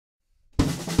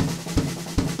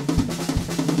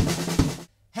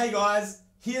Hey guys,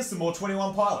 here's some more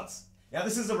 21 Pilots. Now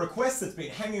this is a request that's been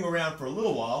hanging around for a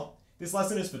little while. This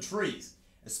lesson is for trees,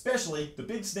 especially the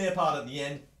big snare part at the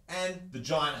end and the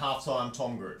giant halftime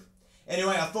tom groove.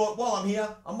 Anyway, I thought while I'm here,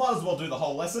 I might as well do the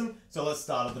whole lesson, so let's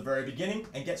start at the very beginning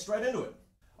and get straight into it.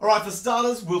 Alright, for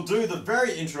starters, we'll do the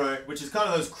very intro, which is kind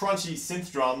of those crunchy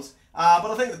synth drums, but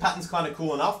I think the pattern's kind of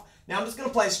cool enough. Now I'm just going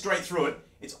to play straight through it.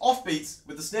 It's off beats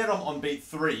with the snare drum on beat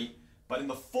 3, but in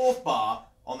the 4th bar,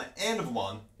 on the end of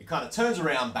one, it kind of turns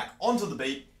around back onto the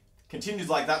beat, continues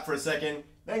like that for a second,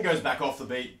 then goes back off the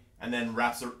beat, and then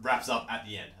wraps up at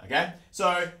the end, okay?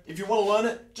 So if you want to learn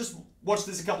it, just watch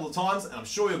this a couple of times, and I'm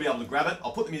sure you'll be able to grab it.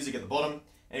 I'll put the music at the bottom.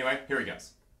 Anyway, here it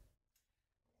goes.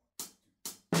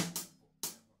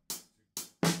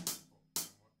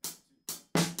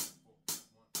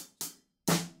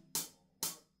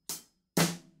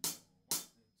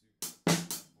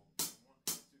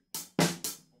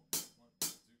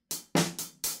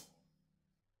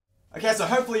 Okay, so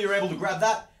hopefully you're able to grab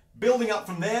that. Building up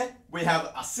from there, we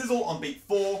have a sizzle on beat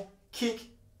 4, kick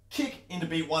into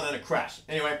beat 1 and a crash.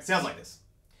 Anyway, it sounds like this.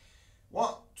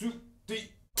 1, 2,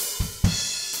 3.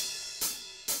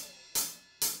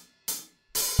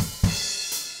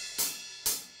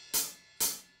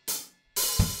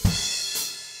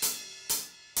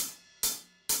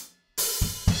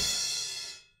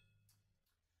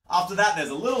 After that, there's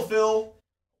a little fill.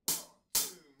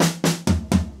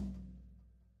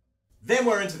 Then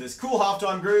we're into this cool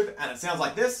halftime groove, and it sounds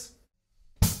like this.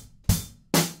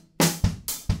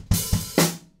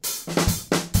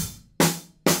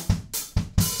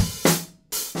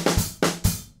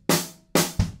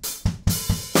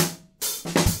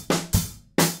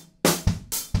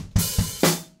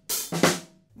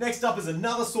 Next up is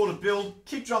another sort of build,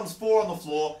 kick drums 4 on the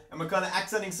floor, and we're kind of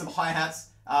accenting some hi-hats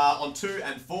on 2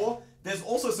 and 4. There's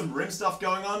also some rim stuff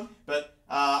going on, but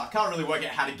I can't really work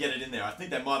out how to get it in there. I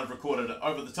think they might have recorded it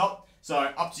over the top. So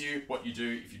up to you what you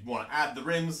do. If you want to add the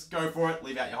rims, go for it.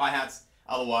 Leave out your hi-hats.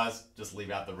 Otherwise, just leave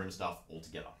out the rim stuff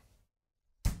altogether.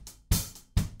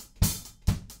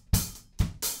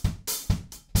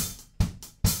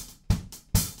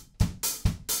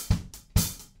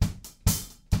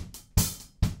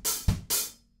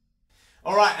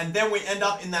 Alright, and then we end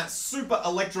up in that super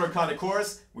electro kind of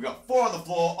chorus. We got 4 on the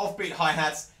floor, offbeat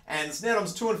hi-hats, and the snare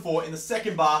drums 2 and 4 in the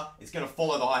 2nd bar. It's going to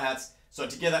follow the hi-hats. So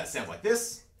together it sounds like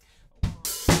this.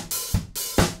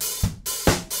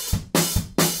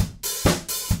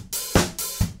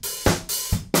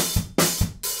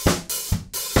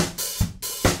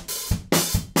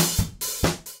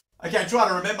 Okay, try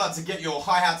to remember to get your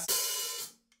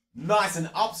hi-hats nice and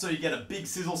up so you get a big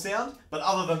sizzle sound. But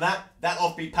other than that, that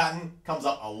offbeat pattern comes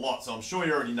up a lot. So I'm sure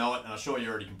you already know it, and I'm sure you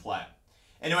already can play it.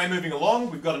 Anyway, moving along,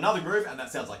 we've got another groove, and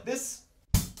that sounds like this.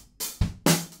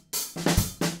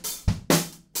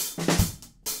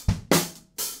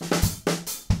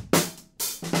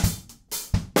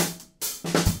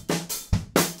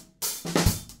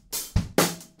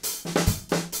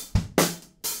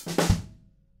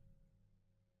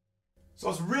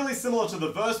 So it's really similar to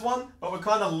the verse one, but we're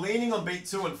kind of leaning on beat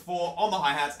 2 and 4 on the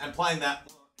hi-hats and playing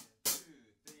that 1 and 2,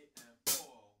 3 and 4,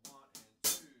 1 and 2,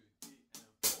 3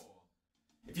 and 4.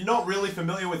 If you're not really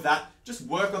familiar with that, just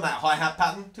work on that hi-hat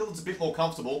pattern till it's a bit more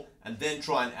comfortable, and then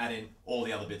try and add in all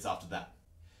the other bits after that.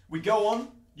 We go on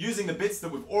using the bits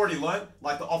that we've already learned,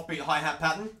 like the offbeat hi-hat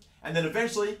pattern, and then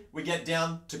eventually we get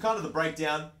down to kind of the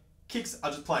breakdown. Kicks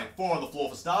are just playing 4 on the floor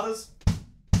for starters.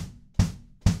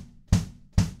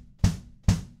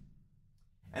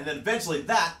 And then eventually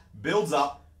that builds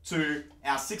up to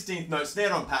our 16th note snare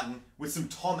drum pattern with some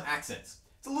tom accents.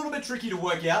 It's a little bit tricky to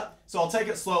work out, so I'll take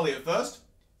it slowly at first.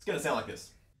 It's going to sound like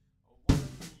this.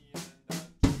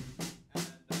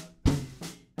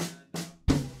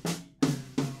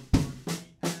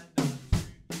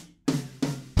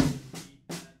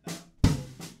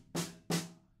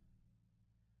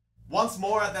 Once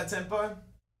more at that tempo.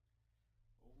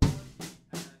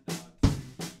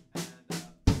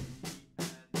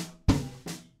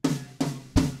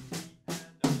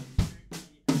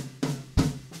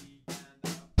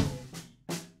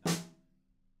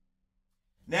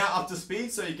 Now up to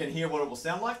speed so you can hear what it will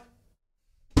sound like.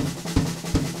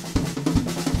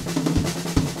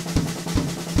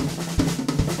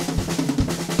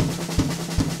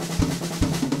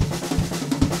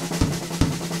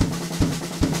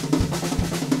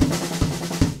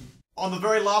 On the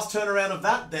very last turnaround of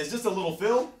that, there's just a little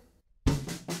fill.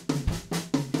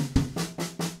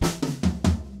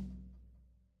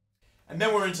 And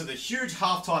then we're into the huge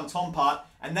halftime tom part,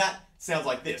 and that sounds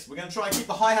like this. We're going to try and keep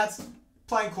the hi-hats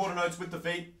playing quarter notes with the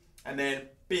feet, and then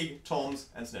big toms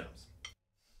and snare drums.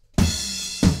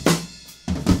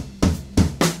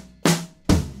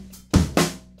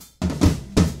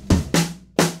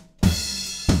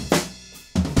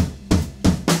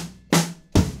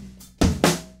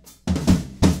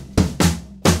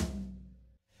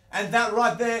 And that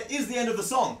right there is the end of the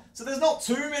song. So there's not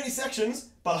too many sections,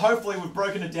 but hopefully we've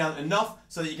broken it down enough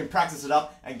so that you can practice it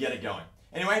up and get it going.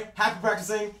 Anyway, happy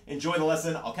practicing, enjoy the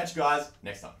lesson. I'll catch you guys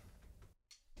next time.